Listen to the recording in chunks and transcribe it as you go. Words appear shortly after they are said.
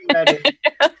ready.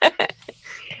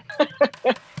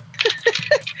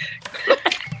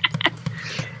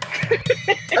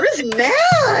 I'm just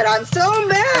mad. I'm so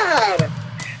mad.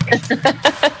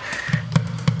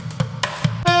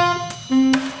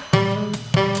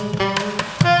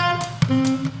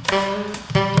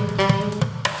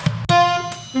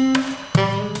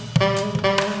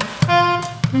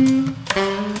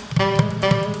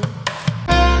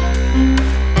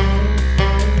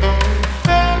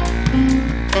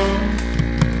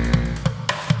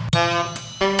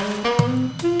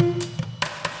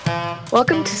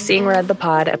 Welcome to Seeing Red the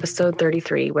Pod, episode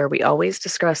 33, where we always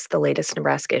discuss the latest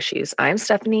Nebraska issues. I'm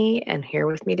Stephanie, and here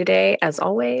with me today, as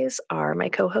always, are my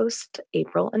co-hosts,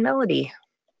 April and Melody.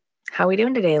 How are we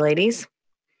doing today, ladies?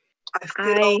 I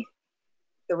feel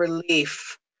the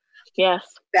relief. Yes.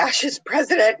 Fascist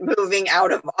president moving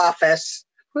out of office.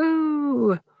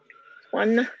 Woo!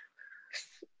 One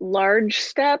large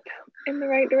step in the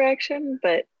right direction,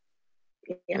 but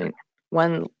yeah. I mean,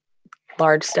 one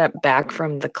large step back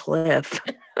from the cliff.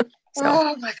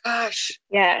 Oh my gosh.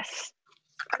 Yes.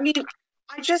 I mean,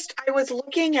 I was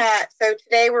looking at, so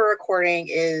today we're recording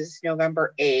is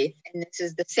November 8th, and this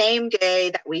is the same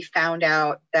day that we found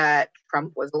out that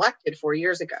Trump was elected 4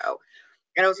 years ago.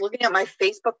 And I was looking at my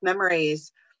Facebook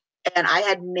memories, and I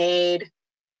had made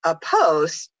a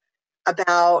post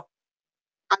about,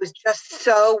 I was just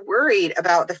so worried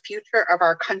about the future of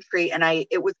our country, and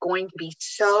it was going to be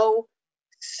so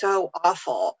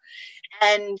awful.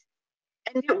 And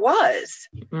it was.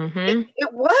 Mm-hmm.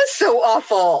 It was so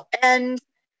awful. And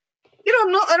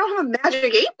I don't have a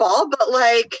magic 8 ball, but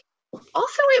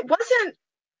also it wasn't,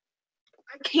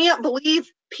 I can't believe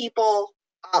people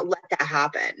let that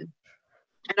happen.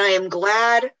 And I am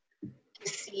glad to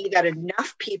see that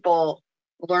enough people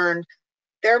learned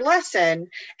their lesson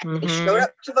and they showed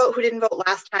up to vote who didn't vote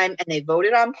last time, and they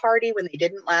voted on party when they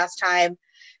didn't last time.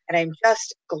 And I'm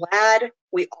just glad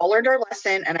we all learned our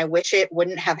lesson, and I wish it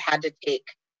wouldn't have had to take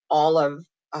all of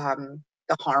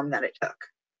the harm that it took.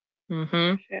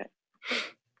 Mm-hmm. Yeah.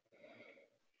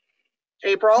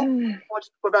 April, what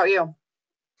about you?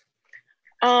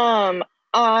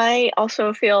 I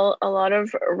also feel a lot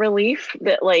of relief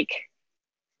that,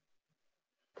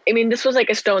 this was like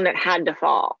a stone that had to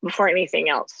fall before anything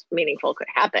else meaningful could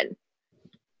happen.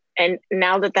 And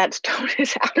now that stone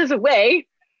is out of the way,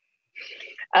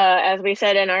 as we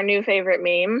said in our new favorite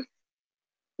meme,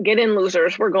 get in,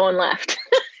 losers, we're going left.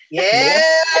 Yeah,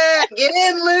 get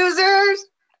in, losers.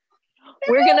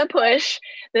 We're going to push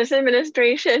this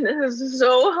administration. This is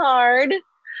so hard.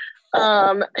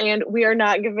 And we are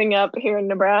not giving up here in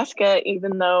Nebraska,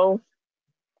 even though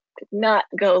not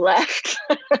go left.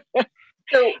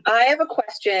 So I have a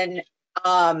question.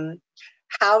 How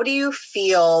do you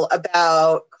feel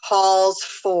about calls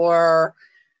for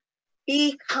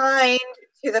be kind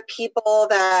to the people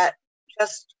that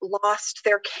just lost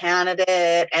their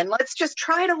candidate, and let's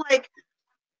try to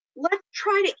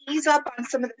ease up on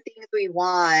some of the things we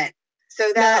want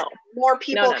so that more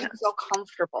people can feel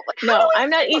comfortable. I'm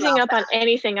not easing up on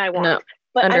anything I want. No,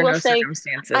 but under I will no say,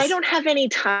 circumstances. I don't have any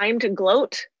time to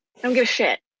gloat. I don't give a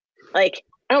shit. I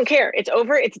don't care. It's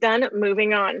over. It's done.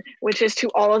 Moving on, which is to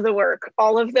all of the work,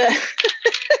 all of the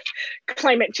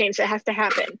climate change that has to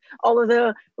happen, all of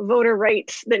the voter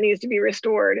rights that needs to be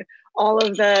restored, all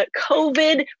of the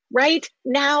COVID right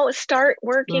now, start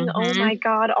working. Oh my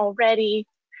God, already.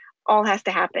 All has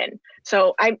to happen.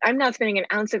 So I'm not spending an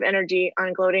ounce of energy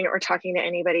on gloating or talking to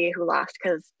anybody who lost,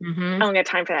 because I don't got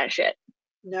time for that shit.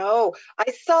 No,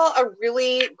 I saw a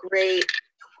really great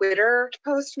Twitter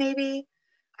post, maybe.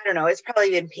 I don't know. It's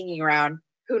probably been pinging around.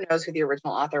 Who knows who the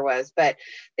original author was, but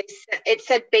it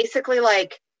said basically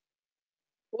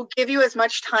we'll give you as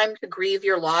much time to grieve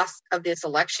your loss of this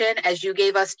election as you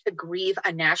gave us to grieve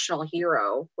a national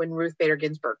hero when Ruth Bader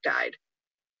Ginsburg died,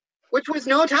 which was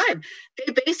no time.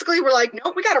 They basically were like,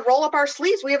 nope, we got to roll up our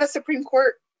sleeves. We have a Supreme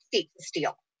Court seat to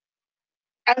steal.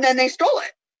 And then they stole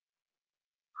it.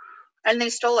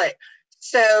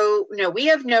 So, no, we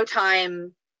have no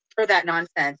time for that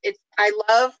nonsense. I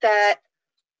love that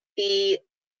the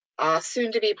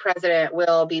soon-to-be president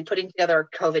will be putting together a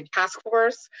COVID task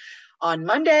force on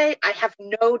Monday. I have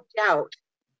no doubt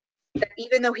that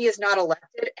even though he is not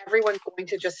elected, everyone's going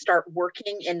to just start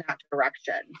working in that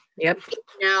direction. Yep. He's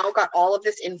now got all of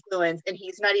this influence, and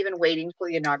he's not even waiting for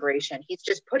the inauguration. He's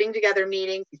just putting together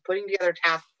meetings. He's putting together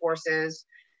task forces,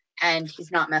 and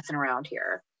he's not messing around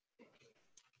here.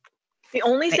 The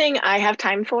only thing I have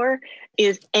time for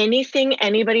is anything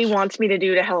anybody wants me to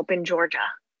do to help in Georgia.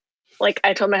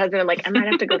 I told my husband, I might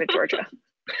have to go to Georgia.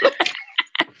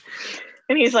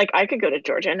 And he's like, I could go to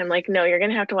Georgia. And I'm like, no, you're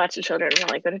going to have to watch the children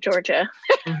while I go to Georgia.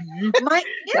 My aunt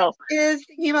No. is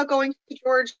thinking about going to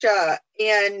Georgia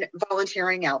and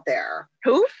volunteering out there.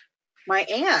 Who? My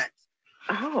aunt.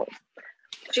 Oh.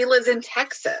 She lives in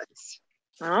Texas.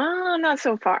 Oh, not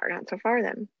so far. Not so far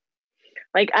then.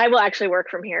 Like, I will actually work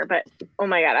from here, but oh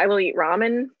my God, I will eat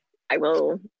ramen. I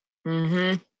will,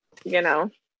 you know,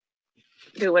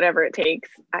 do whatever it takes.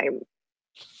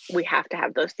 We have to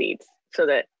have those seats so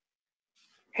that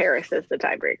Harris is the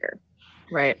tiebreaker.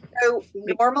 Right. So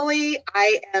normally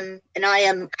I am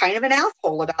kind of an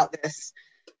asshole about this.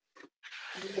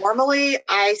 Normally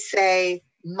I say,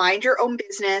 mind your own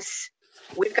business.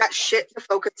 We've got shit to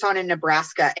focus on in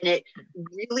Nebraska. And it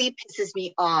really pisses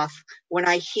me off when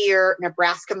I hear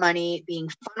Nebraska money being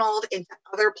funneled into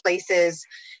other places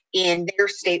in their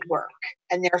state work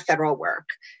and their federal work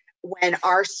when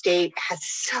our state has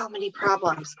so many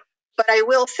problems. But I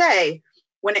will say,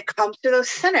 when it comes to those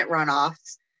Senate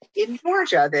runoffs in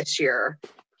Georgia this year,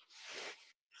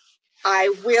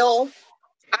 I'm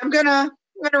gonna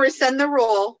rescind the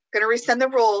rule.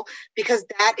 Because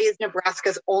that is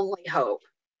Nebraska's only hope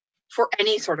for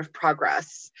any sort of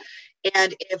progress.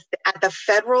 And if at the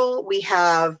federal we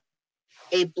have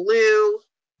a blue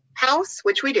House,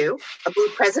 which we do, a blue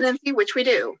presidency, which we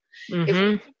do, if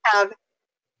we have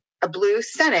a blue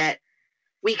Senate,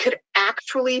 we could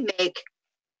actually make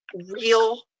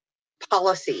real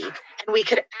policy, and we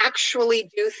could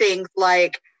actually do things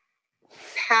like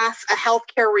pass a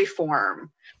healthcare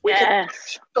reform. We could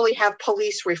actually have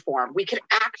police reform. We could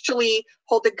actually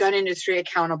hold the gun industry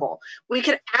accountable. We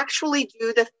could actually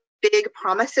do the big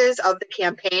promises of the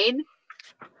campaign.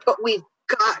 But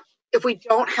if we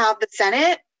don't have the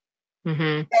Senate,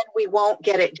 then we won't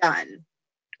get it done.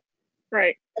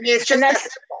 Right. I mean, it's just that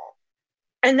simple.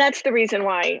 And that's the reason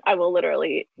why I will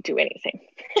literally do anything.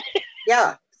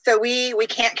 Yeah. So we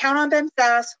can't count on Ben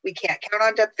Sasse. We can't count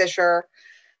on Deb Fischer.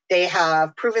 They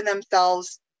have proven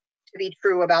themselves to be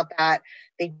true about that.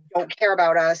 They don't care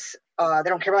about us. They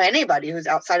don't care about anybody who's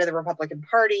outside of the Republican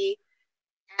Party.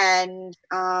 And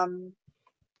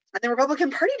the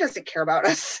Republican Party doesn't care about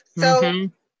us. So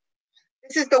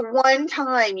this is the one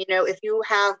time, if you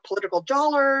have political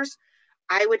dollars,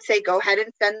 I would say go ahead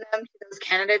and send them to those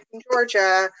candidates in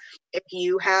Georgia. If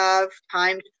you have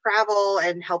time to travel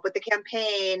and help with the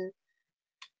campaign,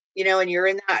 and you're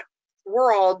in that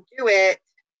world, do it.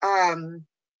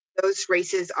 Those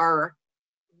races are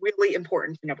really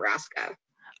important to Nebraska.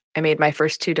 I made my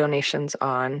first 2 donations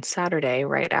on Saturday,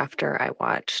 right after I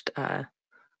watched the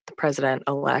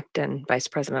president-elect and vice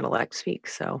president-elect speak.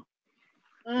 So,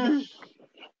 can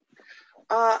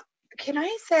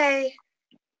I say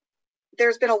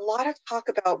there's been a lot of talk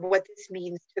about what this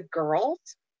means to girls,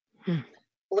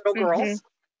 little girls.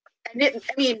 And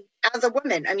as a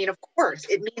woman, of course,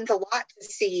 it means a lot to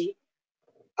see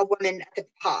a woman at the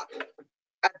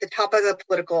top of the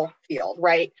political field,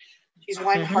 right? She's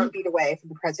one heartbeat away from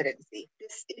the presidency.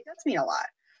 It does mean a lot.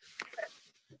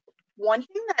 One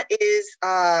thing that is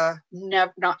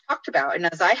not talked about, and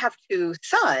as I have 2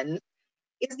 sons,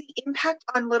 is the impact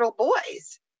on little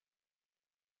boys.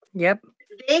 Yep.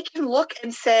 They can look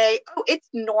and say, oh, it's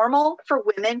normal for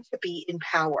women to be in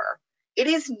power. It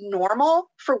is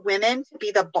normal for women to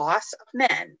be the boss of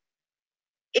men.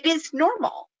 It is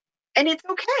normal. And it's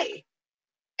okay.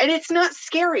 And it's not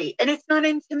scary. And it's not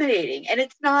intimidating. And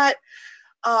it's not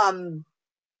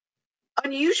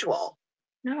unusual.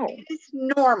 No. It is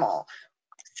normal.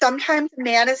 Sometimes a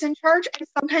man is in charge, and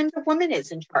sometimes a woman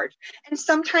is in charge. And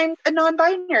sometimes a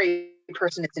non-binary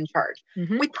person is in charge.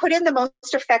 We put in the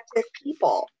most effective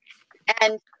people.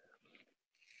 And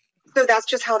so that's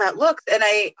just how that looks. And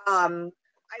I'm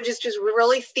just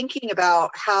really thinking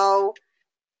about how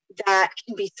that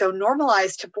can be so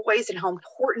normalized to boys and how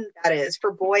important that is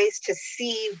for boys to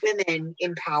see women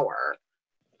in power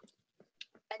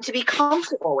and to be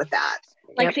comfortable with that.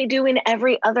 Like they do in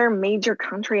every other major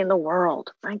country in the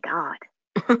world. My God.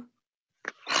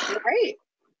 Right.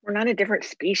 We're not a different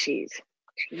species.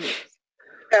 Jeez.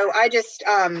 So I just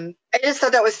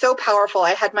thought that was so powerful.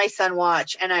 I had my son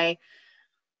watch, and I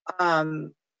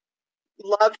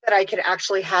loved that I could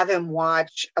actually have him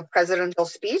watch a presidential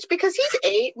speech because he's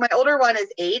 8. My older one is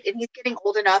 8, and he's getting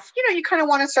old enough. You kind of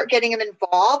want to start getting him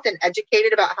involved and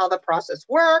educated about how the process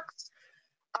works.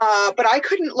 But I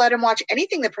couldn't let him watch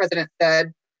anything the president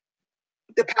said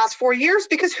the past 4 years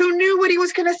because who knew what he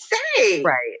was going to say?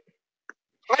 Right.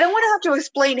 I don't want to have to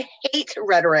explain hate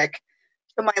rhetoric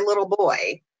to my little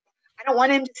boy. I don't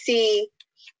want him to see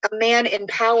a man in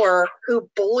power who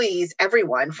bullies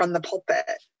everyone from the pulpit.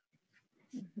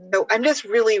 So I'm just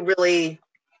really, really,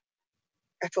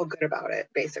 I feel good about it,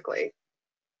 basically.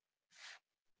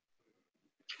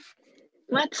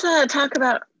 Let's talk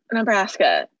about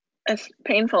Nebraska, as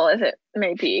painful as it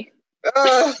may be.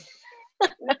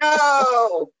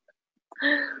 No.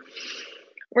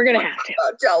 We're going to have to.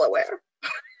 Delaware.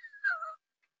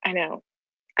 I know.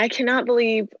 I cannot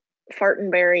believe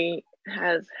Fartenberry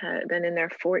has been in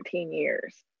there 14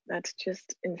 years. That's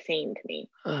just insane to me.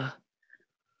 And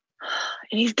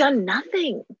he's done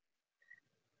nothing.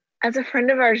 As a friend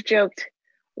of ours joked,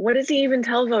 what does he even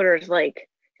tell voters? Like,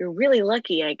 you're really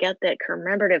lucky I got that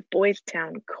commemorative Boys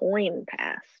Town coin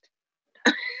passed.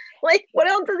 Like, what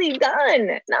else has he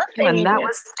done? Nothing.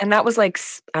 And that was like,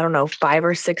 I don't know, 5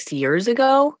 or 6 years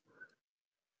ago.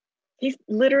 He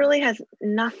literally has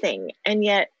nothing. And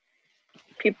yet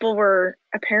people were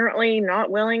apparently not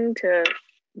willing to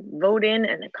vote in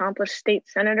an accomplished state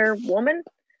senator woman.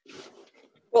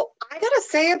 Well, I gotta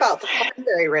say about the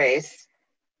Fartenberry race,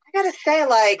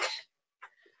 like,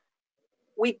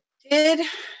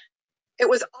 it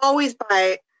was always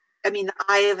by, the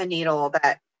eye of a needle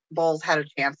that Bowles had a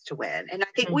chance to win. And I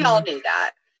think we all knew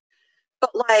that.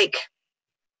 But, like,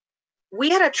 we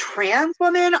had a trans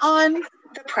woman on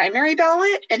the primary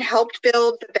ballot and helped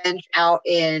build the bench out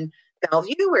in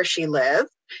Bellevue, where she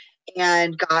lived,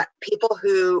 and got people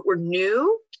who were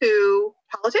new to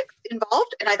politics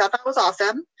involved. And I thought that was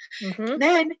awesome. And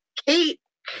then Kate,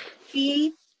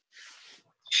 she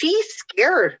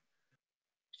scared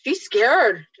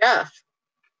Jeff.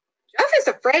 Jeff is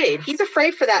afraid. He's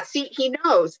afraid for that seat. He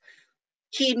knows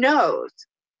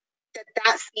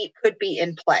that seat could be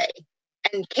in play.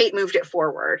 And Kate moved it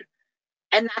forward.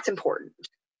 And that's important.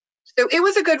 So it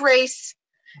was a good race.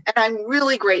 And I'm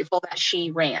really grateful that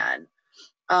she ran.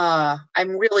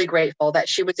 I'm really grateful that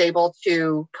she was able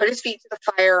to put his feet to the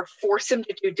fire, force him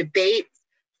to do debates,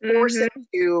 force him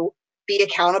to be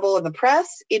accountable in the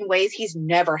press in ways he's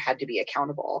never had to be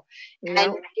accountable. No.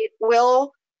 And it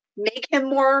will make him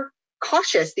more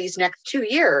cautious these next 2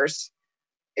 years.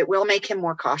 It will make him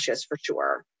more cautious for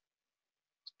sure.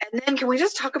 And then can we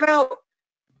just talk about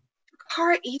the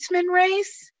Kara Eastman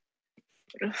race?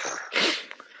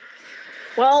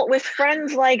 Well, with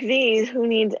friends like these, who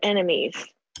needs enemies?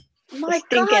 My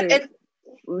God. And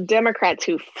Democrats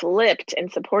who flipped and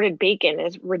supported Bacon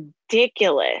is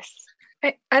ridiculous.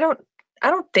 I don't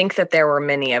think that there were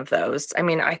many of those.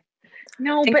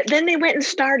 No, but then they went and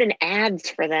started ads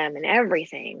for them and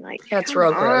everything. Like, that's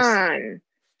real gross.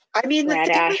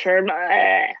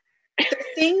 The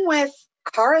thing with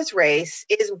Kara's race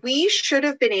is we should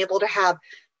have been able to have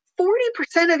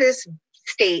 40% of this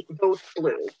state vote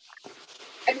blue.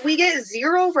 And we get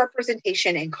zero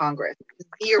representation in Congress.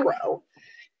 Zero.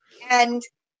 And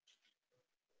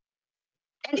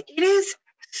it is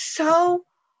so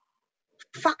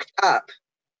fucked up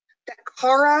that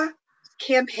Kara's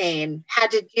campaign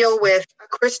had to deal with a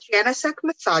Chris Janasek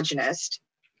misogynist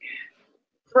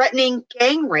threatening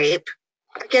gang rape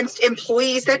against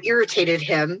employees that irritated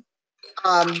him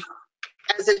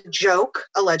as a joke,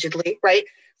 allegedly, right?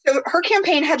 So her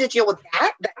campaign had to deal with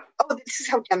that, this is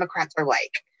how Democrats are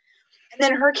like. And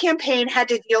then her campaign had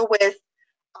to deal with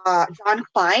John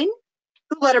Klein,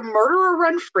 who let a murderer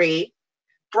run free,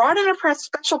 brought in a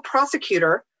special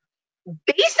prosecutor,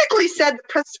 basically said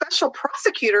the special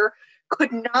prosecutor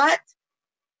could not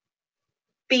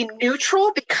be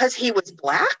neutral because he was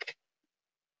Black.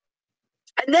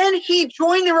 And then he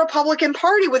joined the Republican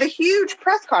Party with a huge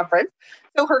press conference.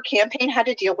 So her campaign had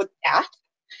to deal with that.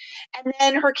 And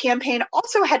then her campaign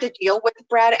also had to deal with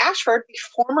Brad Ashford, the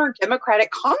former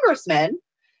Democratic congressman,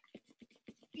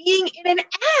 being in an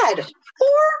ad for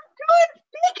John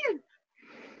Bacon.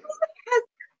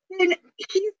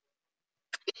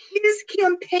 His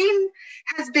campaign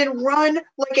has been run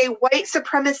like a white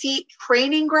supremacy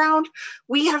training ground.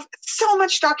 We have so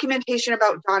much documentation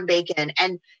about John Bacon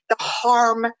and the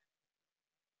harm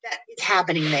that is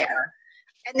happening there.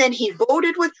 And then he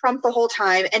voted with Trump the whole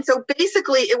time. And so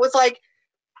basically it was like,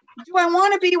 do I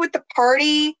want to be with the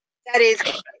party that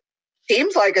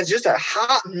seems like it's just a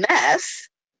hot mess?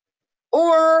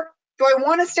 Or do I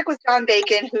want to stick with John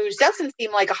Bacon, who doesn't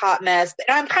seem like a hot mess?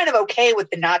 And I'm kind of okay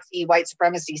with the Nazi white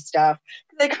supremacy stuff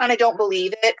because I kind of don't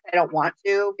believe it. I don't want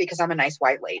to because I'm a nice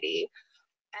white lady.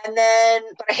 But I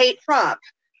hate Trump.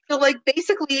 So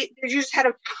basically you just had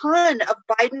a ton of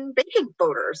Biden Bacon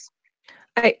voters.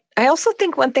 I also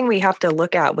think one thing we have to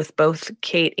look at with both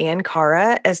Kate and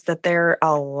Kara is that there are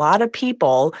a lot of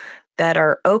people that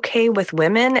are okay with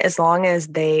women as long as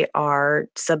they are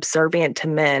subservient to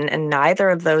men, and neither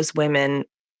of those women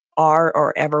are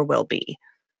or ever will be.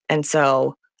 And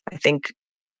so I think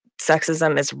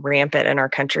sexism is rampant in our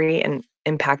country and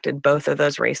impacted both of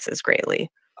those races greatly.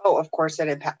 Oh, of course it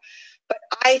impacts. But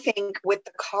I think with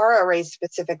the Kara race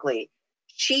specifically,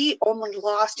 She only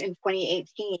lost in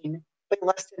 2018 by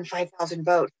less than 5,000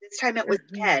 votes. This time it was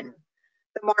 10.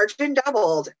 The margin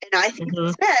doubled, and I think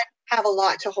these men have a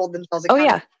lot to hold themselves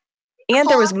accountable. Oh, yeah. And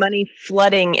there was money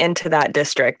flooding into that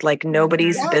district, like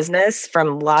nobody's business,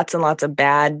 from lots and lots of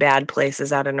bad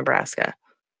places out of Nebraska.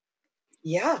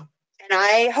 Yeah. And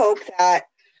I hope that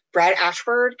Brad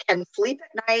Ashford can sleep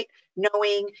at night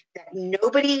knowing that no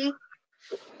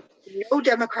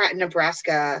Democrat in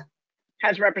Nebraska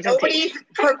has representation. Nobody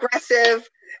progressive,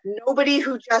 nobody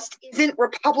who just isn't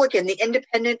Republican, the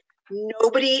independent,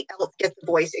 nobody else gets a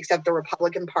voice except the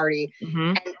Republican Party.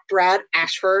 And Brad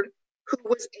Ashford, who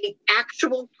was an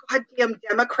actual goddamn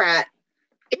Democrat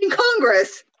in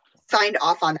Congress, signed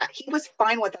off on that. He was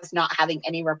fine with us not having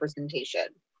any representation.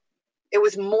 It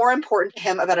was more important to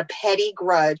him about a petty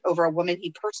grudge over a woman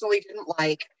he personally didn't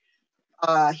like.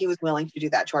 He was willing to do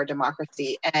that to our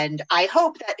democracy. And I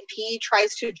hope that if he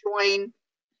tries to join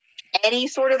any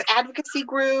sort of advocacy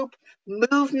group,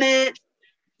 movement,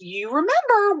 you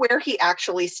remember where he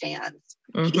actually stands.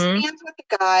 He stands with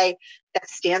the guy that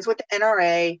stands with the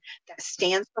NRA, that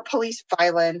stands for police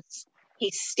violence.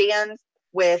 He stands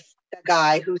with the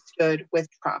guy who stood with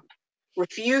Trump,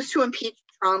 refused to impeach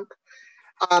Trump,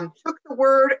 took the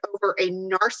word over a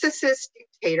narcissist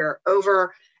dictator,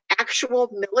 over actual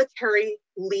military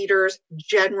leaders,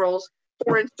 generals,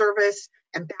 foreign service,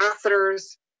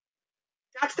 ambassadors.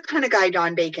 That's the kind of guy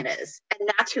Don Bacon is. And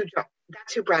that's who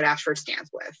Brad Ashford stands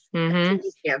with. That's who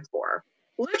he stands for.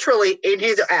 Literally in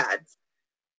his ads.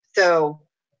 So,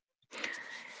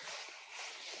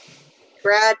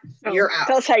 Brad, you're out.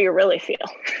 Tell us how you really feel.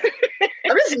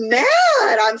 I'm just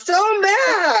mad. I'm so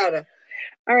mad.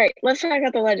 All right, let's talk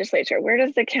about the legislature. Where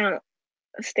does the count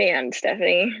stand,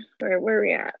 Stephanie? Where are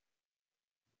we at?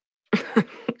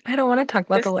 I don't want to talk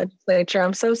about the legislature.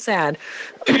 I'm so sad.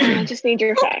 I just need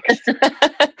your facts.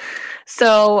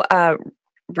 So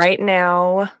right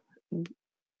now,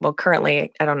 well,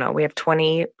 currently, I don't know, we have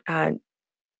 20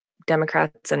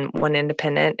 Democrats and 1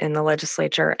 independent in the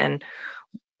legislature, and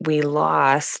we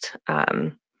lost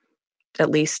at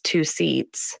least 2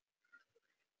 seats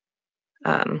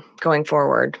going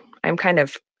forward. I'm kind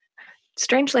of,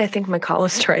 strangely, I think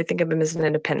McAllister, I think of him as an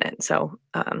independent. So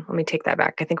let me take that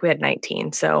back. I think we had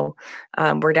 19. So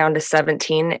we're down to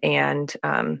 17, and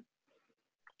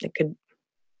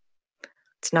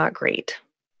it's not great.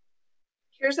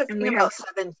 Here's the thing about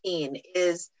 17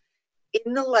 is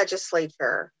in the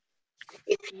legislature,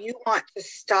 if you want to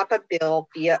stop a bill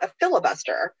via a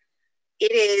filibuster,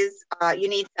 it is, you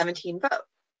need 17 votes.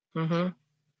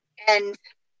 And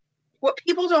what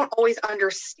people don't always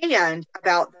understand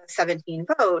about the 17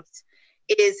 votes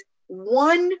is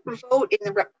 1 vote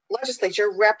in the legislature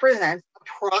represents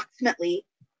approximately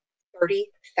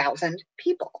 30,000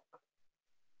 people.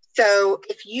 So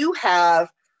if you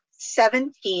have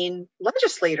 17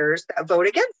 legislators that vote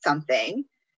against something,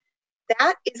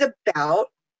 that is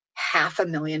about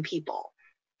 500,000 people.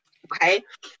 Okay?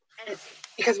 And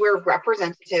because we're a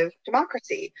representative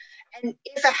democracy. And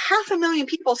if 500,000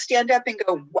 people stand up and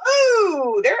go,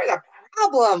 whoa, there's a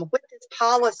problem with this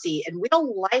policy and we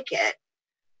don't like it,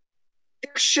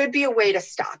 there should be a way to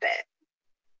stop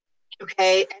it.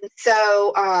 Okay. And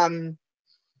so,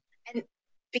 and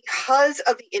because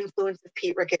of the influence of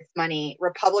Pete Ricketts' money,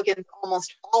 Republicans,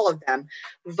 almost all of them,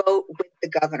 vote with the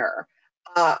governor.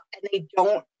 And they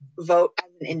don't vote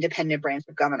as an independent branch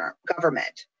of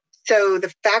government. So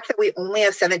the fact that we only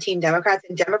have 17 Democrats,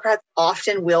 and Democrats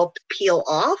often will peel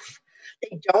off,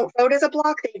 they don't vote as a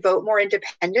bloc, they vote more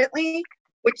independently,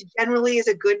 which generally is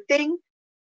a good thing,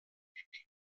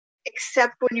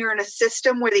 except when you're in a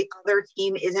system where the other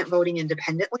team isn't voting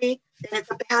independently, then it's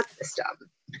a bad system,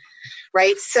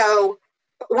 right? So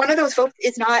one of those votes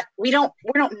is not, we don't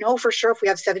know for sure if we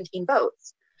have 17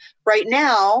 votes. Right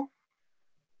now,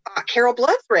 Carol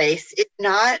Blood's race is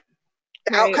not,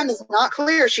 the outcome is not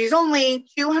clear. She's only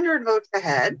 200 votes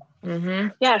ahead.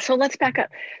 Yeah, so let's back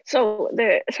up. So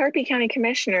the Sarpy County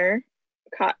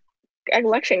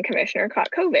election commissioner caught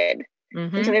COVID.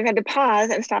 And so they've had to pause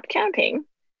and stop counting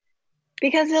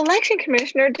because the election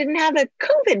commissioner didn't have a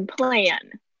COVID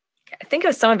plan. I think it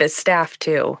was some of his staff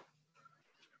too.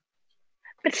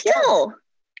 But still.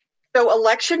 Yeah. So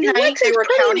election night, they were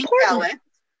counting ballots,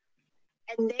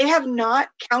 and they have not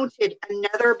counted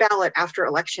another ballot after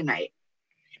election night.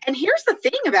 And here's the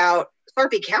thing about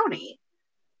Sarpy County.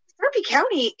 Sarpy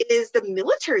County is the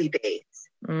military base.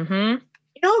 You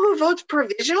know who votes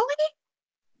provisionally?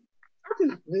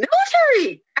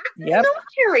 Military.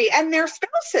 Military and their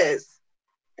spouses.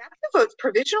 That's who votes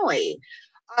provisionally.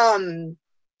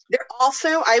 There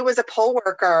also, I was a poll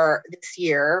worker this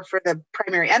year for the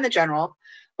primary and the general,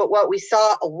 But what we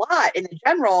saw a lot in the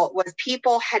general was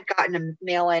people had gotten a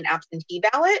mail-in absentee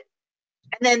ballot,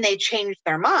 and then they changed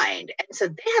their mind. And so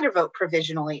they had to vote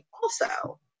provisionally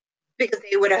also, because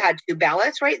they would have had two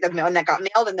ballots, right? The one that got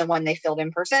mailed and the one they filled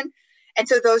in person. And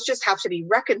so those just have to be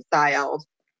reconciled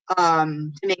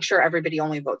to make sure everybody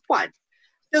only votes once.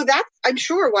 So that's, I'm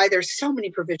sure, why there's so many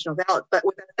provisional ballots. But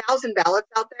with 1,000 ballots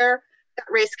out there, that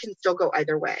race can still go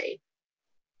either way.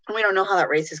 And we don't know how that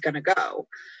race is going to go.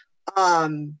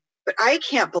 But I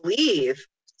can't believe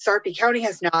Sarpy County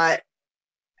has not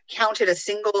counted a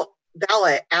single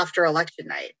ballot after election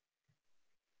night.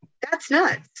 That's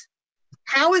nuts.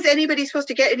 How is anybody supposed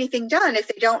to get anything done if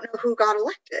they don't know who got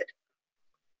elected?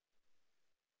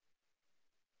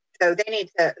 So they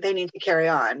need to carry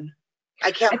on.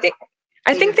 I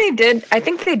think they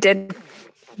did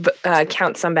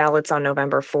count some ballots on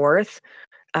November 4th.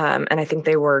 And I think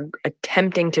they were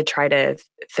attempting to try to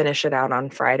finish it out on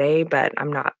Friday, but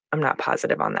I'm not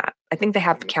positive on that. I think they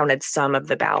have counted some of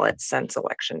the ballots since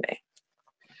Election Day.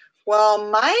 Well,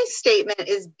 my statement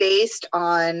is based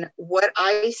on what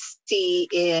I see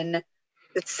in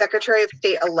the Secretary of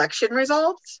State election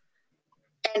results,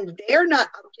 and they're not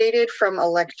updated from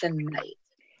election night.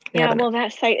 Yeah, well,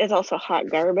 that site is also hot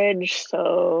garbage,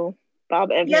 so Bob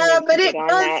Evans. Yeah, but it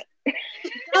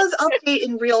does update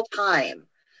in real time.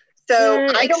 So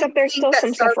except there's still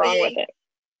some stuff wrong with it.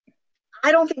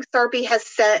 I don't think Sarpy has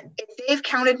sent, if they've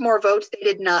counted more votes, they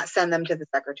did not send them to the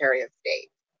Secretary of State.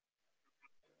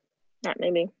 Not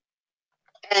maybe.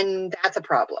 And that's a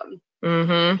problem.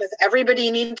 Mm-hmm. Because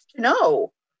everybody needs to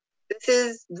know. This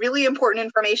is really important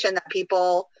information that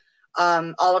people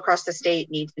all across the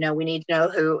state need to know. We need to know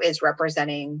who is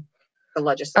representing the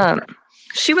legislature.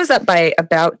 She was up by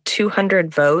about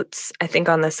 200 votes, I think,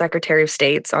 on the Secretary of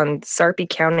State's on Sarpy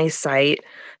County's site.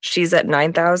 She's at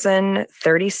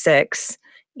 9,036,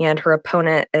 and her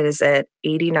opponent is at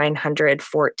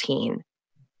 8,914.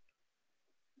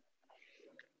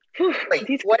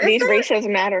 These races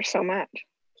matter so much.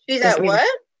 She's at what?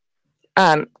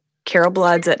 Carol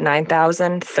Blood's at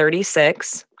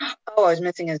 9,036. Oh, I was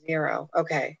missing a zero.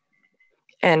 Okay.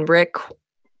 And Rick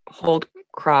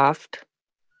Holdcroft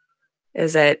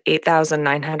is at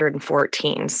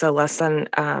 8,914. So less than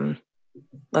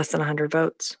 100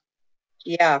 votes.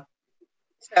 Yeah.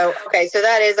 So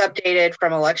that is updated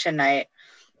from election night.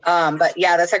 But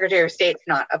yeah, the Secretary of State's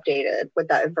not updated with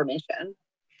that information.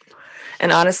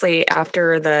 And honestly,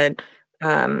 after they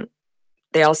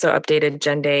also updated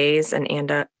Jen Days and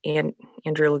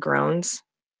Andrew Legrone's,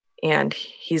 and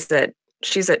she's at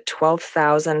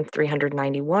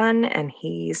 12,391 and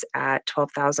he's at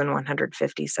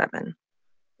 12,157.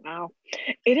 Wow.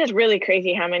 It is really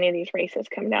crazy how many of these races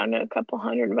come down to a couple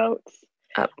hundred votes.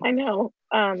 I know.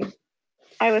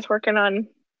 I was working on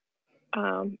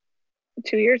 2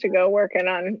 years ago working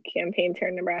on campaigns here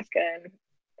in Nebraska, and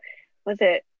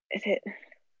is it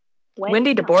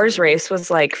Wendy DeBoer's race was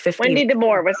like 50. Wendy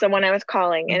DeBoer was the one I was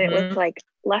calling, and it was like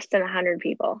less than 100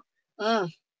 people. Yeah,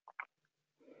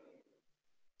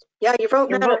 your vote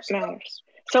matters.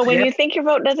 So when you think your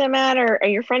vote doesn't matter, or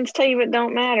your friends tell you it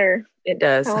don't matter, it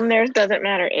does. Tell them theirs doesn't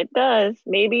matter. It does.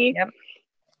 Maybe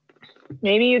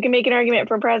you can make an argument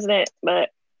for president, but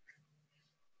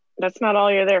that's not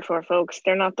all you're there for, folks.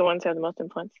 They're not the ones who have the most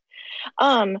influence.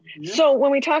 So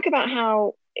when we talk about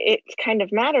how it kind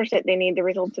of matters that they need the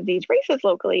results of these races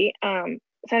locally,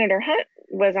 Senator Hunt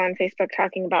was on Facebook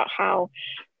talking about how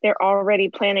they're already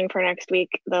planning for next week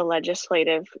the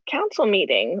legislative council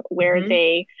meeting where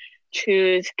they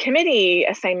choose committee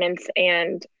assignments,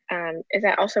 and is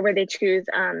that also where they choose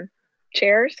committee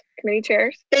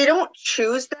chairs? They don't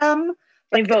choose them.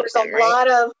 They vote there's them, a lot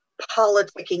of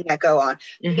politicking that go on.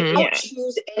 Mm-hmm. They don't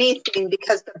choose anything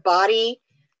because the body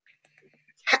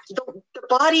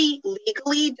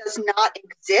legally does not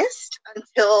exist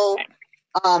until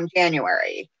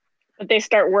January. But they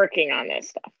start working on this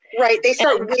stuff. Right. They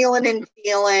start wheeling and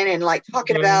dealing and like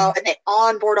talking about, and they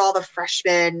onboard all the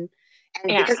freshmen.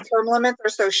 And because term limits are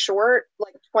so short,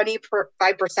 like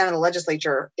 25% of the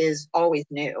legislature is always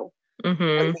new,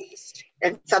 at least,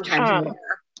 and sometimes more.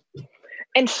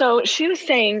 And so she was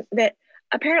saying that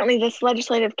apparently this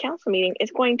legislative council meeting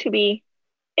is going to be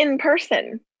in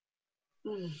person,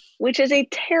 which is a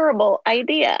terrible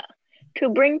idea to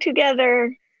bring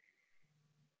together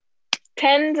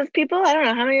tens of people. I don't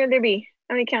know, how many would there be?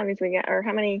 How many counties we got, or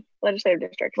how many legislative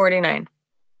districts? 49.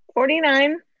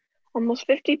 49, almost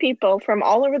 50 people from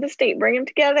all over the state. Bring them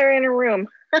together in a room.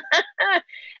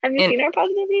 Have you seen our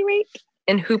positivity rate?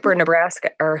 In Hooper,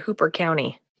 Nebraska, or Hooper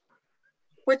County.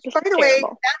 Which, by the way,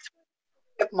 that's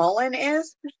where Mullen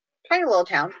is. Tiny little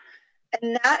town.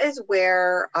 And that is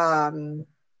where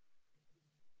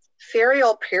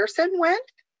Ferial Pearson went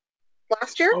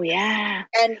last year. Oh yeah.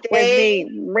 And they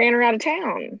ran her out of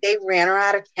town. They ran her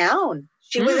out of town.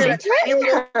 She was in a tiny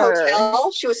little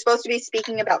hotel. She was supposed to be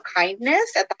speaking about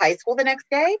kindness at the high school the next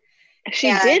day.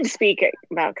 She did speak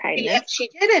about kindness. She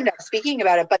did end up speaking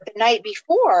about it, but the night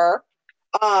before,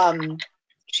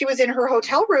 she was in her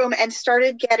hotel room and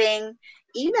started getting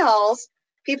emails.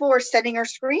 People were sending her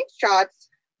screenshots.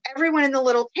 Everyone in the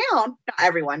little town, not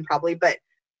everyone probably, but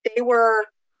they were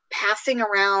passing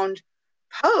around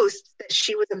posts that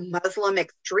she was a Muslim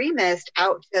extremist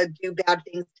out to do bad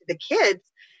things to the kids.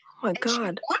 Oh my God. She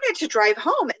wanted to drive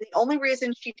home, and the only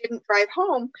reason she didn't drive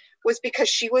home was because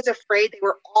she was afraid they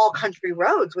were all country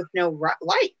roads with no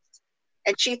lights.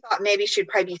 And she thought maybe she'd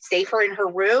probably be safer in her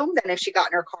room than if she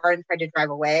got in her car and tried to drive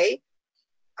away.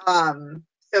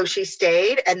 So she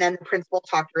stayed, and then the principal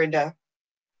talked her into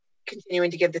continuing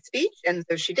to give the speech, and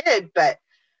so she did. But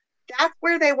that's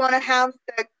where they want to have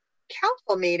the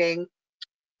council meeting.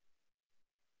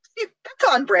 See,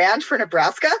 that's on brand for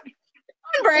Nebraska.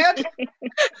 On brand.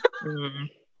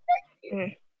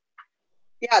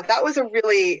 Yeah, that was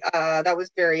that was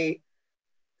very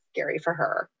scary for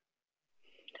her.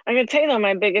 I can tell you though,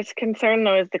 my biggest concern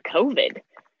though is the COVID.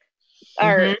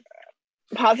 Our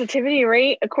positivity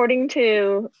rate, according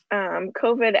to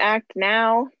COVID Act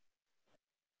Now,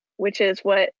 which is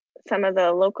what some of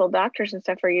the local doctors and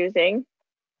stuff are using,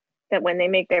 that when they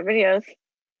make their videos,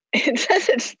 it says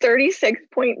it's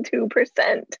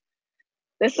 36.2%.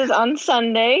 This is on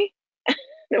Sunday,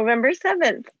 November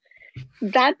 7th.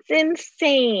 That's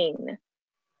insane.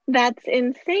 That's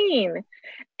insane.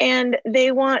 And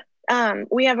they want,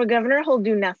 we have a governor who'll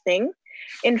do nothing.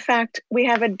 In fact, we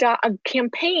have a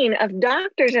campaign of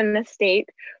doctors in the state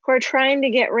who are trying to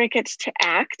get Ricketts to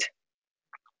act,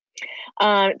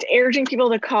 urging people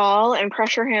to call and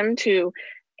pressure him to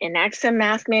enact some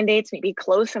mask mandates, maybe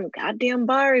close some goddamn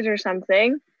bars or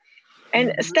something.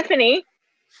 And Stephanie,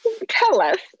 tell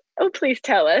us, please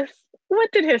tell us,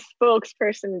 what did his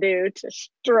spokesperson do to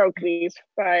stoke these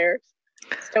fires?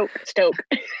 Stoke.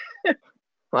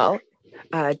 Well,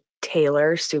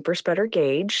 Taylor Super Spreader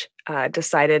Gage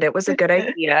decided it was a good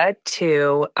idea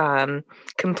to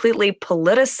completely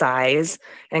politicize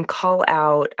and call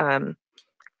out, went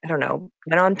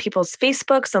on people's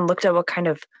Facebooks and looked at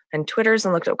and Twitters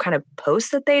and looked at what kind of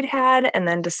posts that they'd had, and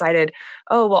then decided,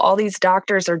 oh, well, all these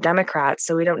doctors are Democrats,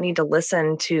 so we don't need to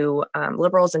listen to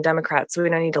liberals and Democrats, so we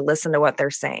don't need to listen to what they're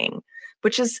saying,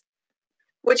 which is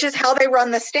how they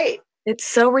run the state. It's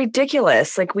so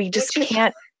ridiculous. Like, we just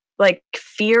can't, like,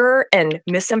 fear and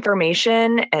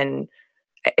misinformation, and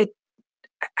I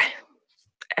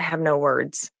have no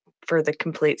words for the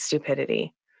complete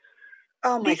stupidity.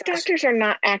 Oh my These doctors are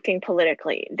not acting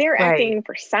politically. They're acting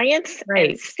for science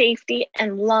and safety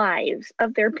and lives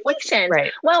of their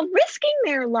patients while risking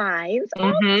their lives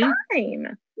all the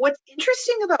time. What's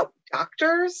interesting about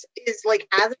doctors is, like,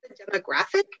 as a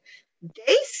demographic,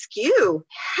 they skew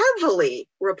heavily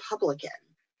Republican.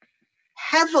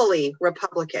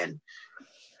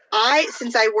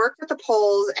 Since I worked at the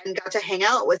polls and got to hang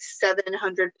out with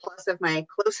 700 plus of my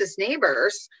closest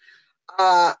neighbors,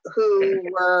 who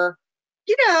were,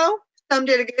 some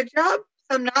did a good job,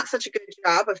 some not such a good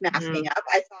job of masking up.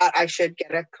 I thought I should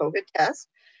get a COVID test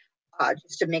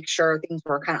just to make sure things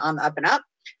were kind of on the up and up.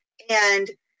 And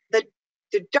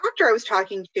the doctor I was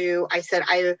talking to, I said,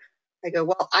 I go,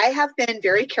 well, I have been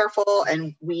very careful,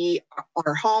 and we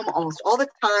are home almost all the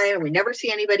time, and we never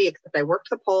see anybody except I work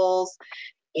the polls.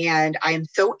 And I am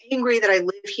so angry that I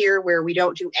live here where we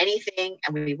don't do anything.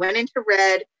 And we went into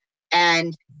red,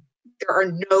 and there are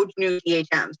no new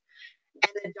DHMs.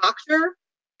 And the doctor,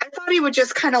 I thought he would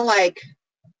just kind of like,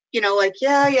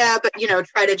 yeah, but,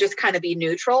 try to just kind of be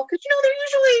neutral. Because, they're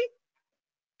usually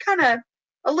kind of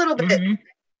a little bit,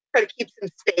 try to keep some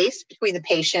space between the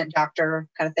patient, doctor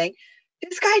kind of thing.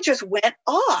 This guy just went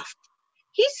off.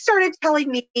 He started telling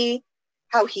me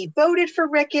how he voted for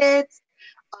Ricketts.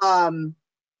 And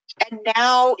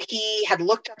now he had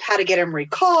looked up how to get him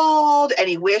recalled, and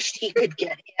he wished he could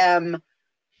get him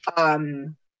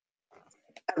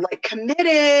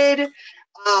committed.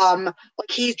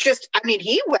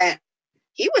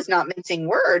 He was not mincing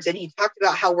words, and he talked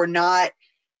about how we're not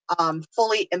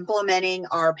fully implementing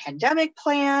our pandemic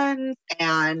plans,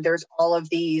 and there's all of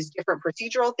these different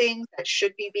procedural things that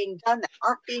should be being done that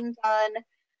aren't being done.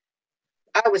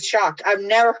 I was shocked. I've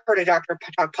never heard a doctor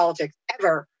talk politics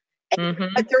ever.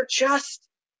 But they're just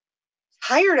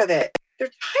tired of it. They're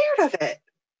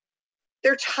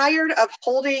tired of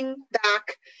holding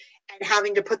back and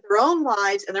having to put their own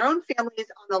lives and their own families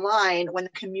on the line when the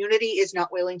community is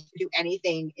not willing to do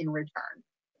anything in return.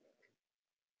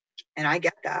 And I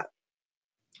get that.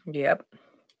 Yep.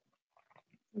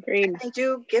 Agreed. And they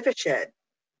do give a shit.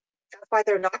 That's why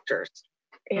they're doctors.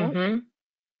 Yeah. Mm-hmm.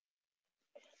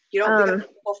 You don't become a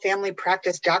full family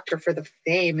practice doctor for the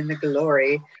fame and the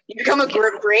glory. You become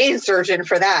a brain surgeon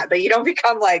for that, but you don't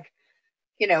become like,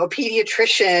 you know, a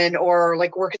pediatrician or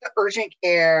like work at the urgent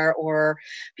care or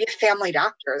be a family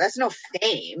doctor. That's no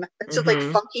fame. That's just like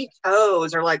funky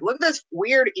toes or like, look at this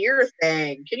weird ear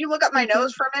thing. Can you look up my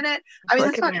nose for a minute? I mean,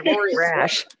 Look that's at not my glorious.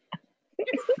 rash.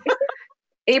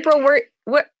 April,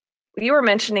 what you were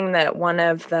mentioning that one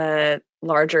of the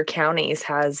larger counties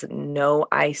has no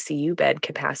ICU bed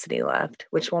capacity left.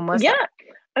 Which one was that?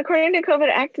 According to COVID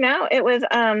Act now, it was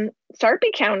Sarpy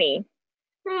County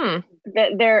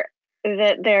that they're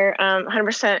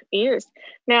 100% used.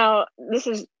 Now, this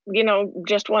is, you know,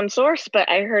 just one source, but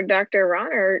I heard Dr.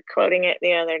 Ronner quoting it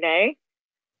the other day.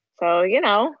 So, you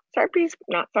know, Sarpy's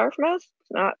not far from us.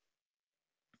 It's not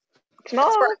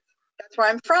small. That's where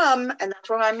I'm from, and that's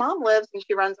where my mom lives, and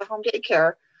she runs a home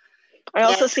daycare. I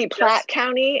also see Platte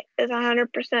County is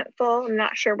 100% full. I'm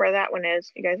not sure where that one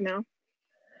is. You guys know?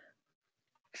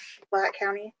 Platte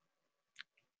County?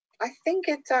 I think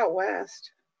it's out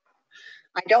west.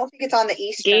 I don't think it's on the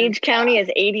east. Gage County is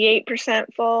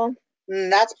 88% full.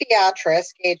 That's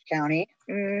Beatrice, Gage County.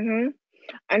 I'm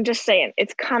just saying,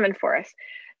 it's common for us.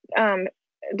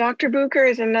 Dr. Bucher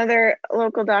is another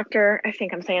local doctor, I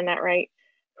think I'm saying that right,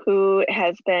 who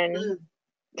has been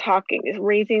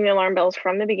raising the alarm bells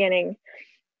from the beginning.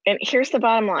 And here's the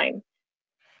bottom line.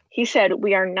 He said,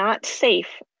 we are not safe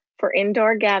for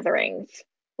indoor gatherings,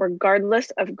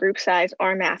 regardless of group size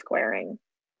or mask wearing.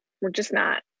 We're just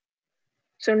not.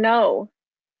 So no,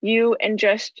 you and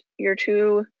just your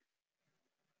two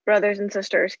brothers and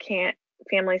sisters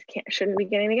shouldn't be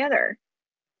getting together.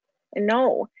 And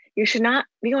no, you should not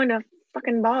be going to a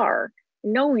fucking bar.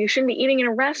 No, you shouldn't be eating in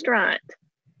a restaurant.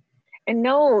 And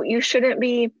no, you shouldn't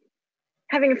be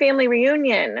having a family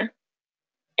reunion.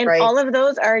 And all of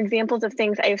those are examples of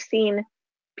things I've seen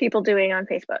people doing on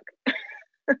Facebook.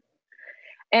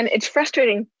 And it's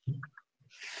frustrating.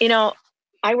 You know,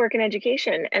 I work in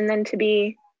education, and then to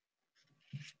be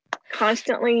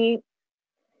constantly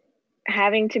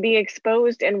having to be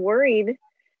exposed and worried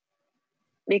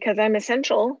because I'm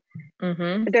essential,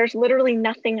 there's literally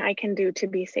nothing I can do to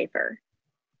be safer.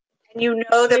 And you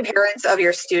know the parents of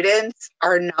your students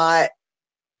are not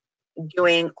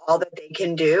doing all that they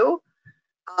can do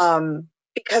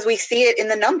because we see it in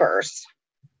the numbers.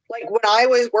 Like when I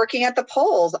was working at the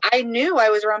polls, I knew I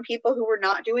was around people who were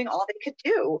not doing all they could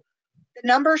do. The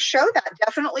numbers show that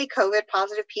definitely COVID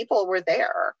positive people were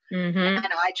there. And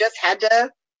I just had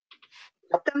to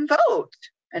help them vote.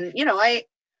 And, you know,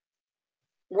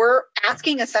 we're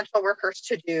asking essential workers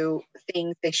to do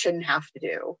things they shouldn't have to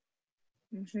do.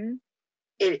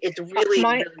 It's really,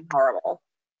 really horrible.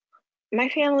 My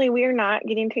family, we are not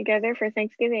getting together for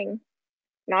Thanksgiving.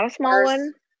 Not a small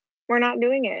one. We're not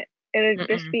doing it. It'll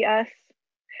just be us.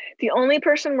 The only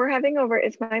person we're having over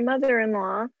is my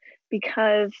mother-in-law,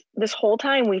 because this whole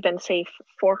time we've been safe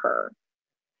for her.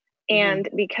 And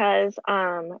because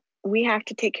we have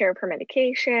to take care of her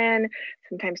medication,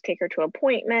 sometimes take her to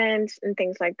appointments and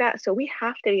things like that. So we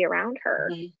have to be around her.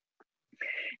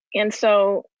 And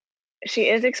so she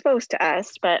is exposed to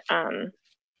us, but gosh,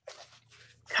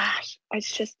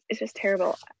 it's just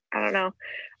terrible. I don't know.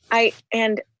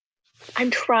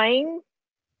 I'm trying.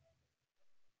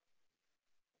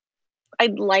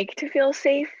 I'd like to feel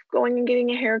safe going and getting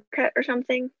a haircut or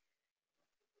something.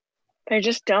 But I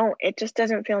just don't. It just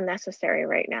doesn't feel necessary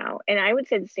right now. And I would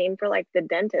say the same for like the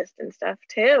dentist and stuff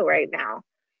too right now.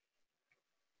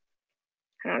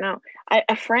 I don't know.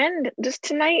 A friend just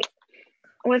tonight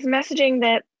was messaging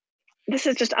that this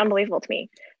is just unbelievable to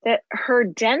me, that her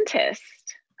dentist,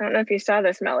 I don't know if you saw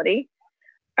this, Melody,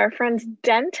 our friend's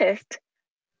dentist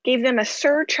gave them a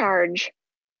surcharge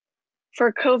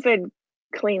for COVID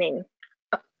cleaning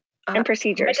and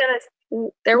procedures.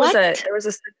 Oh there was a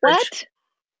surcharge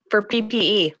for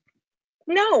PPE.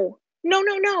 No.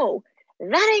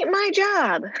 That ain't my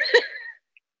job.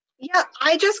 Yeah,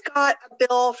 I just got a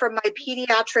bill from my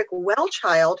pediatric well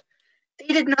child.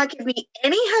 They did not give me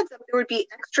any heads up there would be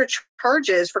extra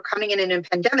charges for coming in a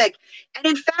pandemic. And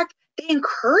in fact, they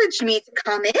encouraged me to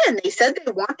come in. They said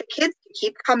they want the kids to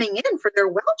keep coming in for their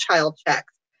well child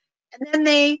checks. And then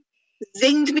they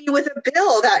zinged me with a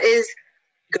bill that is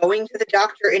going to the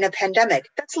doctor in a pandemic.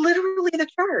 That's literally the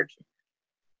charge.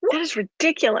 That is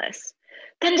ridiculous.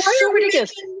 That is so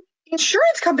ridiculous.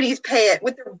 Insurance companies pay it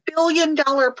with their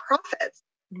billion-dollar profits.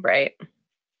 Right.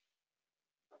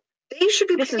 They should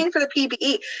be paying for the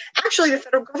PPE. Actually, the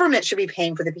federal government should be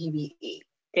paying for the PPE.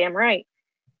 Damn right.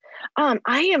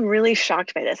 I am really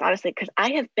shocked by this, honestly, because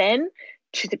I have been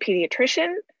to the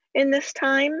pediatrician in this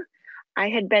time. I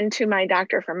had been to my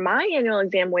doctor for my annual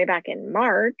exam way back in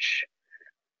March.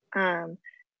 I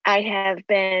have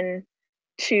been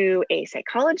to a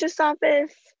psychologist's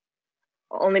office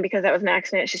only because that was an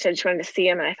accident. She said she wanted to see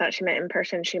him, and I thought she meant in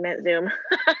person. She meant Zoom.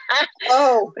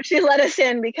 Oh, But she let us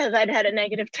in because I'd had a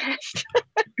negative test.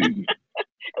 We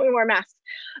wore masks.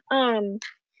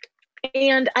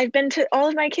 And I've been to, all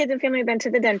of my kids and family have been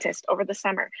to the dentist over the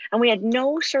summer, and we had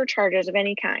no surcharges of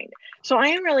any kind. So I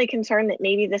am really concerned that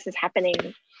maybe this is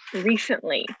happening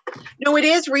recently. no, it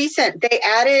is recent. They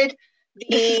added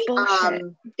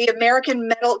the American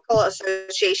Medical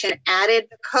Association added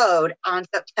the code on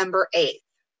September 8th.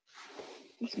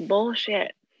 It's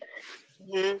bullshit.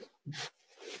 Mm-hmm.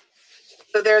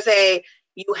 So there's a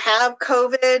you have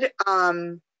COVID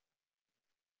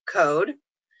code,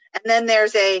 and then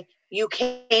there's a you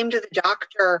came to the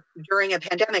doctor during a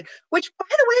pandemic, which, by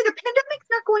the way, the pandemic's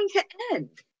not going to end.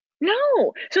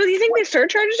 No. So do you think the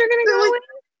surcharges are going to go away?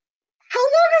 How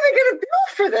long are they going to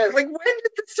bill for this? Like, when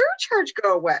did the surcharge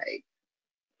go away?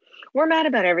 We're mad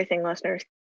about everything, listeners.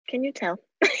 Can you tell?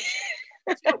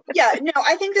 Yeah, no,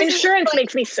 I think this insurance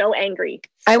makes me so angry.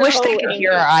 I wish they could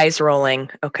hear our eyes rolling.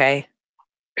 Okay.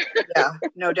 Yeah,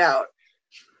 no doubt.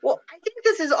 Well, I think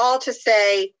this is all to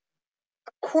say,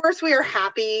 of course, we are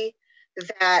happy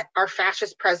that our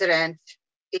fascist president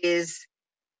is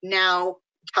now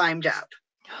timed up.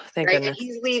 Oh, thank right? goodness. And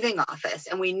he's leaving office,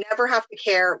 and we never have to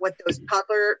care what those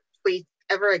toddler tweets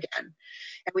ever again.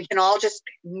 And we can all just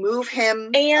move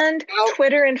him. And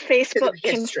Twitter and Facebook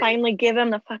can history. finally give him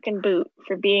the fucking boot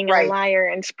for being a liar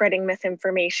and spreading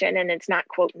misinformation, and it's not,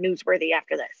 quote, newsworthy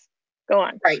after this. Go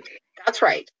on. Right. That's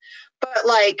right. But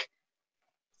like,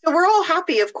 so we're all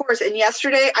happy, of course. And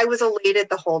yesterday I was elated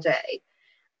the whole day.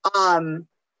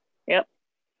 Yep.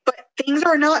 But things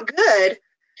are not good.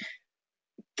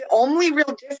 The only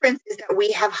real difference is that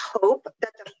we have hope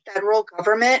that the federal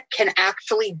government can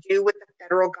actually do what the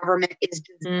federal government is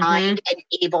designed and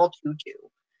able to do.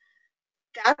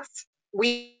 But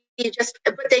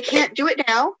they can't do it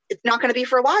now. It's not going to be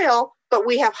for a while, but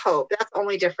we have hope. That's the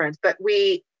only difference. But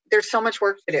there's so much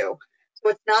work to do. So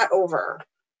it's not over.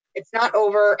 It's not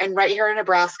over. And right here in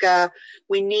Nebraska,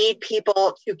 we need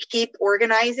people to keep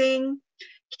organizing,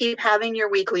 keep having your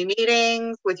weekly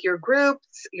meetings with your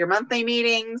groups, your monthly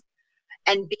meetings,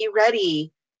 and be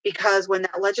ready, because when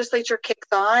that legislature kicks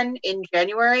on in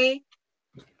January,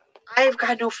 I've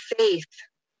got no faith.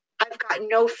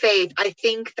 I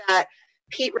think that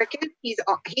Pete Ricketts,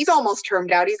 he's almost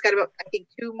termed out. He's got about, I think,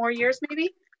 2 more years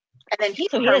maybe. And then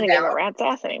he's so he doesn't give a rat's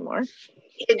ass anymore.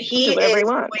 And he is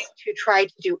going to try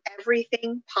to do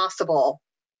everything possible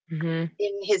in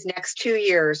his next 2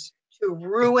 years to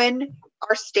ruin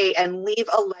our state and leave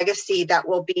a legacy that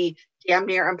will be damn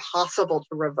near impossible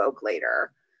to revoke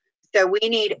later. So we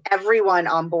need everyone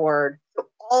on board. So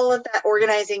all of that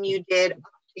organizing you did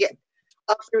to get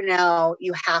up through now,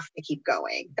 you have to keep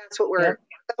going. That's what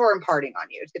we're imparting on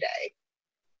you today.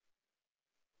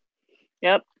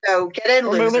 Yep. So get in,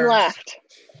 We're losers. Moving left.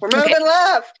 We're moving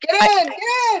left. Get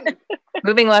in.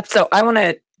 Moving left. So I want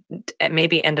to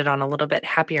maybe end it on a little bit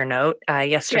happier note.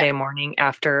 Yesterday morning,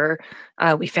 after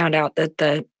we found out that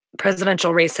the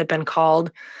presidential race had been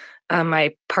called,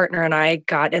 my partner and I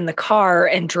got in the car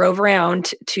and drove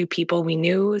around to people we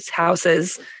knew's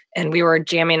houses, and we were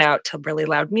jamming out to really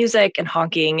loud music and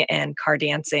honking and car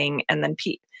dancing. And then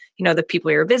the people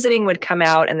we were visiting would come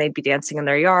out and they'd be dancing in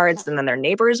their yards, and then their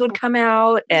neighbors would come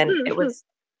out, and it was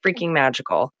freaking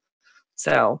magical.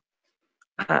 So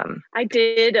I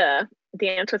did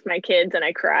dance with my kids, and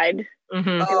I cried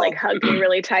and hugged me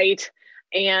really tight.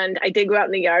 And I did go out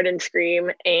in the yard and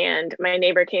scream, and my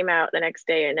neighbor came out the next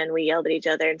day, and then we yelled at each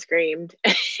other and screamed.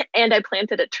 And I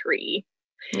planted a tree.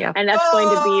 Yeah. And that's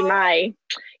going to be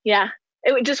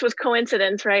it just was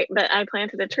coincidence, right? But I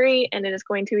planted a tree, and it is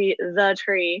going to be the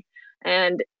tree.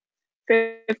 And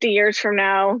 50 years from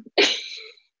now,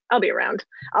 I'll be around.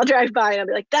 I'll drive by and I'll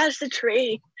be like, that's the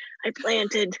tree I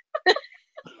planted.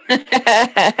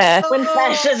 When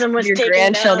fascism was your taken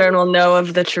grandchildren down. will know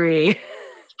of the tree.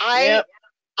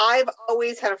 I've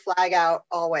always had a flag out,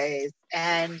 always.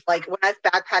 And like when I've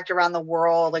backpacked around the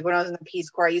world, like when I was in the Peace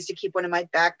Corps, I used to keep one in my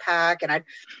backpack, and I'd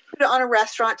put it on a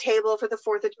restaurant table for the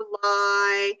 4th of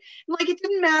July. Like, it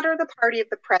didn't matter the party of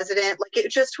the president. Like, it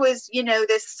just was,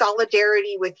 this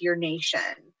solidarity with your nation,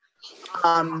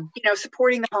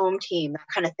 supporting the home team, that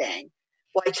kind of thing.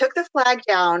 Well, I took the flag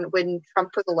down when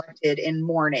Trump was elected in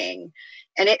mourning,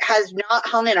 and it has not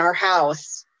hung in our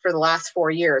house for the last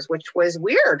 4 years, which was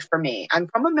weird for me. I'm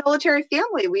from a military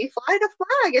family. We fly the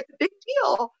flag. It's a big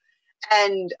deal.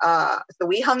 And so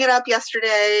we hung it up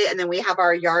yesterday, and then we have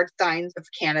our yard signs of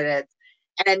candidates.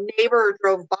 And a neighbor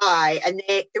drove by, and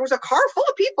there was a car full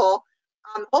of people.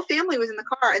 The whole family was in the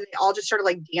car, and they all just started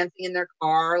like dancing in their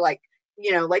car, like,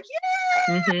 you know, like,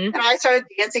 yeah. Mm-hmm. And I started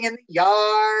dancing in the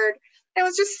yard. It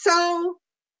was just so,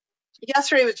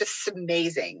 yesterday was just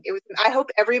amazing. It was, I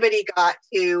hope everybody got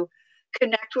to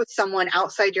connect with someone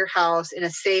outside your house in a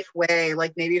safe way,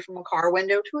 like maybe from a car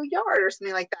window to a yard or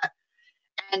something like that,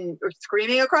 and or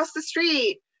screaming across the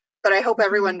street. But I hope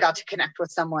everyone got to connect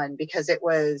with someone, because it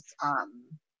was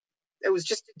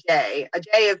just a day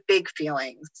of big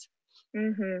feelings.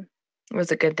 Mm-hmm. It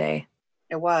was a good day.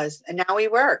 It was. And now we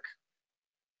work.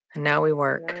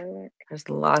 There's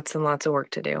lots and lots of work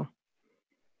to do.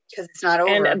 Because it's not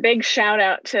over. And a big shout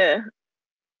out to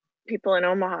people in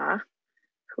Omaha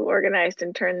who organized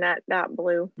and turned that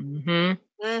blue. Mm-hmm.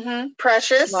 Mm-hmm.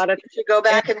 Precious. You should go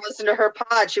back and listen to her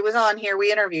pod. She was on here.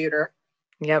 We interviewed her.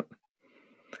 Yep.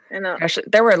 And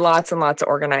there were lots and lots of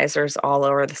organizers all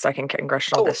over the 2nd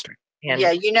Congressional District. And,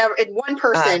 yeah, you never. One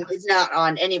person is not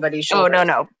on anybody's shoulder. Oh,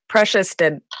 no. Precious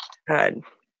did a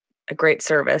great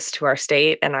service to our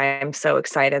state, and I am so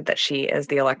excited that she is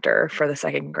the elector for the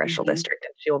 2nd Congressional District,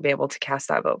 and she will be able to cast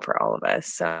that vote for all of us.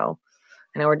 So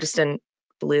I know we're just in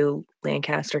blue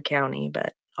Lancaster County,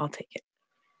 but I'll take it.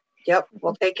 Yep,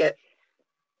 we'll take it.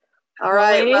 All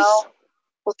right, ladies, well,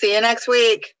 we'll see you next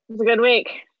week. It was a good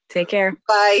week. Take care.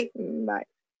 Bye. Bye.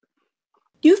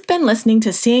 You've been listening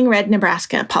to Seeing Red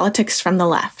Nebraska, Politics from the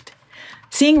Left.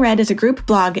 Seeing Red is a group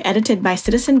blog edited by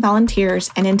citizen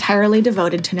volunteers and entirely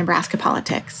devoted to Nebraska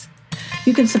politics.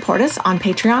 You can support us on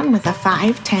Patreon with a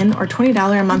 $5, $10, or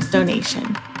 $20 a month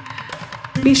donation.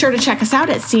 Be sure to check us out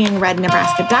at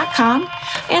seeingrednebraska.com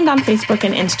and on Facebook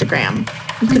and Instagram.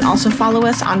 You can also follow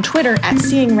us on Twitter at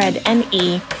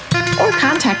SeeingRedNE or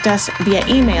contact us via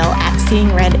email at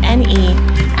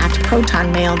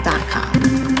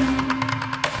seeingredne@protonmail.com.